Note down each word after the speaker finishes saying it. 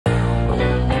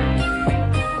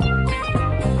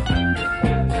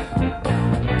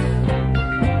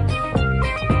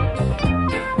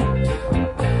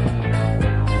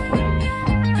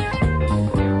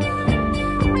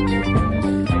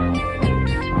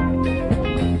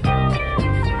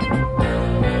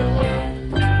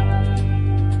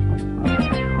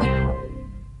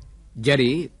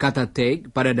Jadi, kata take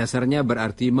pada dasarnya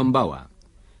berarti membawa.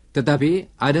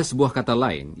 Tetapi ada sebuah kata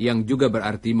lain yang juga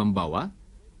berarti membawa,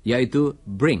 yaitu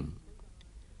bring.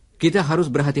 Kita harus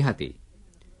berhati-hati.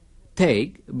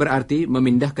 Take berarti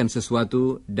memindahkan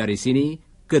sesuatu dari sini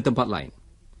ke tempat lain.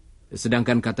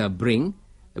 Sedangkan kata bring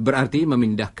berarti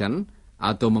memindahkan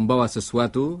atau membawa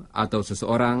sesuatu atau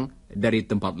seseorang dari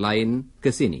tempat lain ke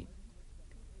sini.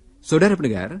 Saudara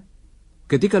pendengar,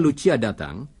 ketika Lucia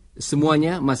datang,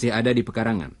 semuanya masih ada di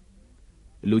pekarangan.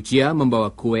 Lucia membawa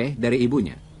kue dari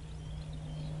ibunya.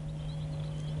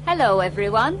 Hello,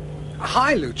 everyone.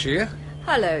 Hi, Lucia.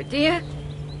 Hello, dear.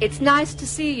 It's nice to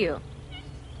see you.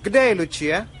 Good day,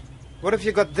 Lucia. What have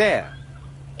you got there?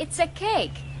 It's a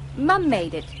cake. Mum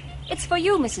made it. It's for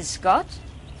you, Mrs. Scott.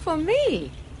 For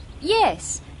me?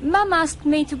 Yes, Mum asked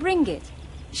me to bring it.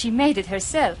 She made it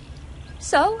herself.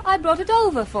 So I brought it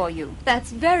over for you. That's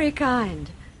very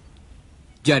kind.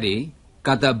 Jadi,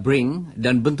 kata bring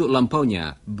dan bentuk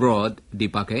lampaunya brought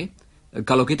dipakai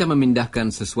kalau kita memindahkan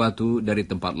sesuatu dari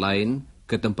tempat lain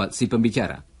ke tempat si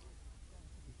pembicara.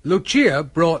 Lucia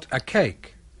brought a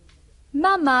cake.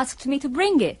 Mum asked me to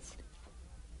bring it.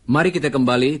 Mari kita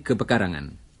kembali ke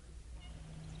pekarangan.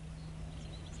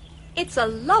 It's a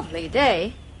lovely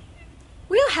day.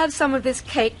 We'll have some of this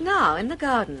cake now in the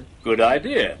garden. Good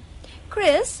idea.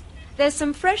 Chris, there's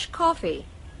some fresh coffee.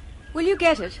 Will you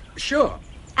get it? Sure.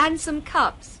 And some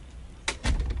cups.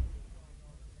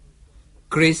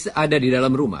 Chris ada di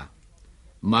dalam rumah.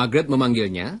 Margaret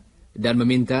memanggilnya dan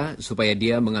meminta supaya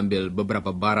dia mengambil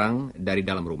beberapa barang dari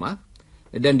dalam rumah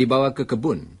dan dibawa ke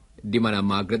kebun di mana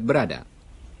Margaret berada.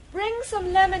 Bring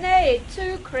some lemonade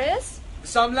too, Chris.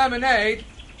 Some lemonade?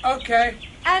 Okay.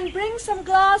 And bring some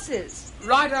glasses.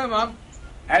 Righto, Mum.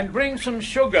 And bring some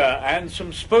sugar and some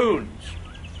spoons.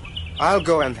 I'll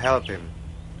go and help him.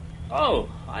 Oh,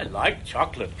 I like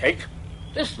chocolate cake.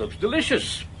 This looks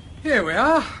delicious. Here we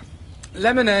are.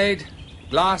 Lemonade,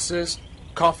 glasses,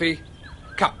 coffee,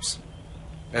 cups.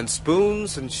 And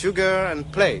spoons and sugar and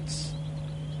plates.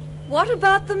 What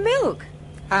about the milk?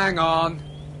 Hang on.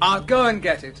 I'll go and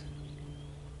get it.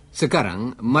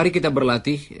 Sekarang, mari kita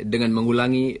berlatih dengan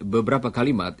mengulangi beberapa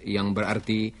kalimat yang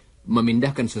berarti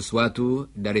memindahkan sesuatu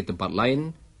dari tempat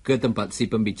lain ke tempat si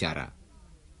pembicara.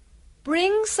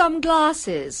 Bring some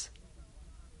glasses.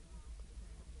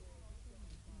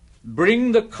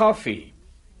 Bring the coffee.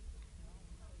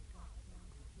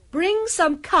 Bring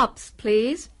some cups,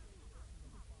 please.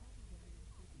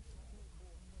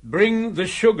 Bring the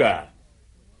sugar.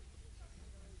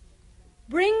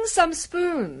 Bring some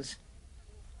spoons.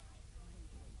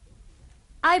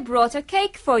 I brought a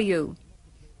cake for you.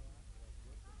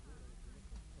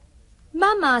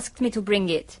 Mum asked me to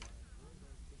bring it.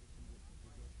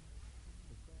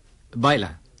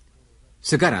 Baiklah.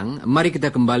 Sekarang, mari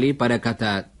kita kembali pada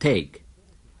kata take.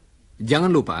 Jangan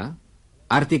lupa,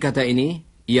 arti kata ini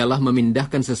ialah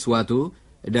memindahkan sesuatu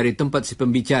dari tempat si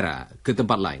pembicara ke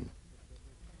tempat lain.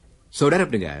 Saudara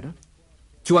pendengar,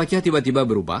 cuaca tiba-tiba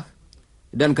berubah,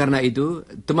 dan karena itu,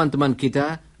 teman-teman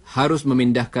kita harus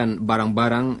memindahkan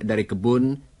barang-barang dari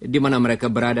kebun di mana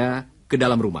mereka berada ke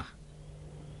dalam rumah.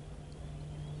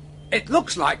 It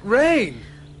looks like rain.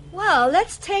 Well,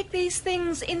 let's take these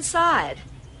things inside.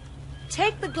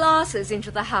 Take the glasses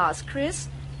into the house, Chris.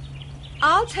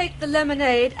 I'll take the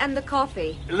lemonade and the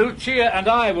coffee. Lucia and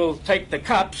I will take the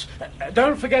cups.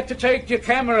 Don't forget to take your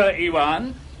camera,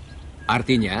 Iwan.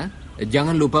 Artinya,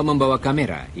 jangan lupa membawa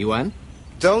kamera, Iwan.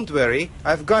 Don't worry,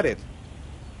 I've got it.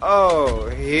 Oh,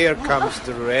 here comes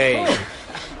the rain.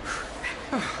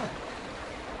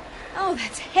 Oh,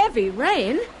 that's heavy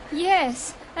rain.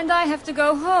 Yes, and I have to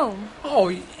go home. Oh,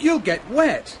 you'll get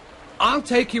wet. I'll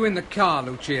take you in the car,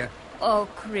 Lucia. Oh,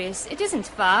 Chris, it isn't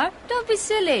far. Don't be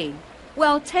silly.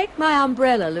 Well, take my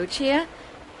umbrella, Lucia.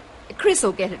 Chris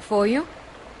will get it for you.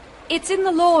 It's in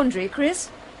the laundry, Chris.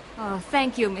 Oh,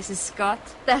 thank you, Mrs. Scott.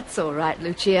 That's all right,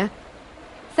 Lucia.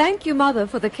 Thank you, Mother,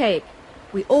 for the cake.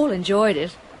 We all enjoyed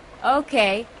it.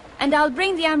 Okay, and I'll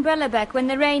bring the umbrella back when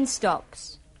the rain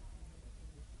stops.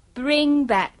 Bring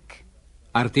back.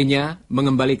 Artinya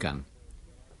mengembalikan.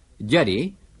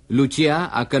 Jadi, Lucia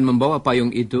akan membawa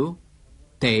payung itu,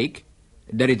 take,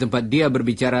 dari tempat dia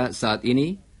berbicara saat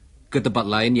ini ke tempat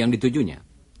lain yang ditujunya.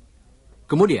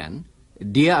 Kemudian,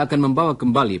 dia akan membawa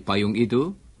kembali payung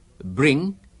itu,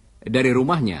 bring, dari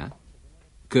rumahnya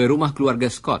ke rumah keluarga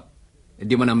Scott,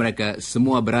 di mana mereka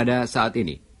semua berada saat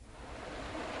ini.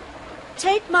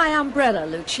 Take my umbrella,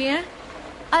 Lucia.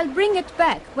 I'll bring it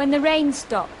back when the rain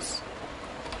stops.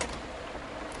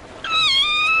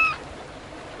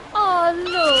 Oh,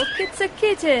 look, it's a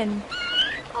kitten.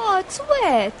 Oh, it's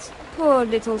wet. Poor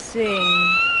little thing.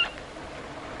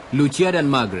 Lucia dan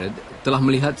Margaret telah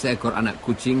melihat seekor anak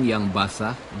kucing yang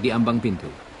basah di ambang pintu.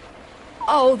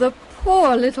 Oh, the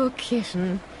poor little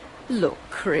kitten. Look,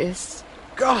 Chris.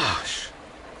 Gosh,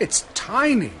 it's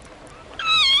tiny.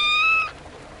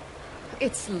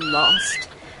 It's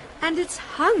lost. And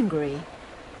it's hungry.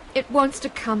 It wants to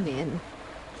come in.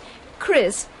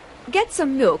 Chris, get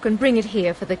some milk and bring it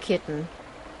here for the kitten.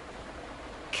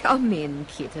 Come in,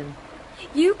 kitten.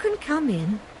 You can come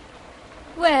in.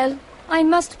 Well, I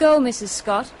must go, Mrs.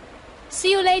 Scott.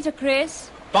 See you later, Chris.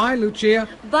 Bye, Lucia.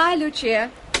 Bye,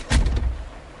 Lucia.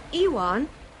 Ewan,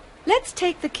 let's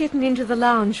take the kitten into the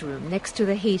lounge room next to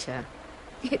the heater.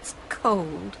 It's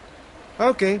cold.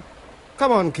 Okay.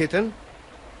 Come on, kitten.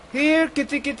 Here,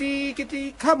 kitty, kitty,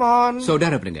 kitty. Come on.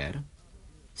 Saudara pendengar,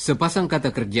 sepasang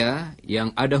kata kerja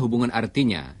yang ada hubungan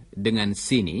artinya dengan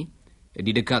sini,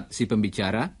 di dekat si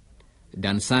pembicara,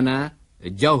 dan sana,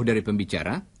 jauh dari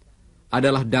pembicara,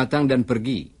 adalah datang dan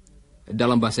pergi.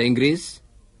 Dalam bahasa Inggris,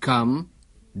 come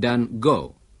dan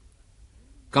go.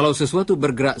 Kalau sesuatu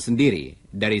bergerak sendiri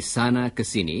dari sana ke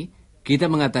sini, kita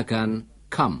mengatakan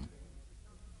come.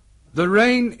 The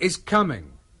rain is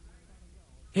coming.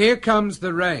 Here comes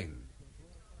the rain.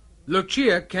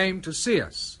 Lucia came to see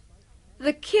us.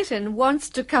 The kitten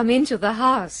wants to come into the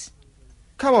house.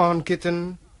 Come on,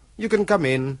 kitten. You can come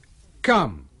in.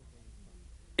 Come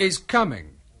is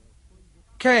coming.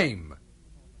 Came.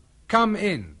 Come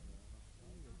in.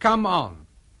 Come on.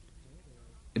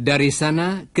 Dari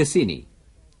sana ke sini.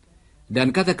 Dan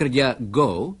kata kerja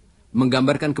go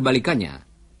menggambarkan kebalikannya,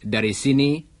 dari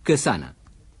sini ke sana.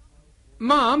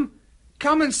 Mom,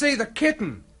 come and see the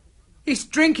kitten. He's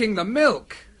drinking the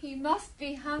milk. He must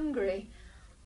be hungry.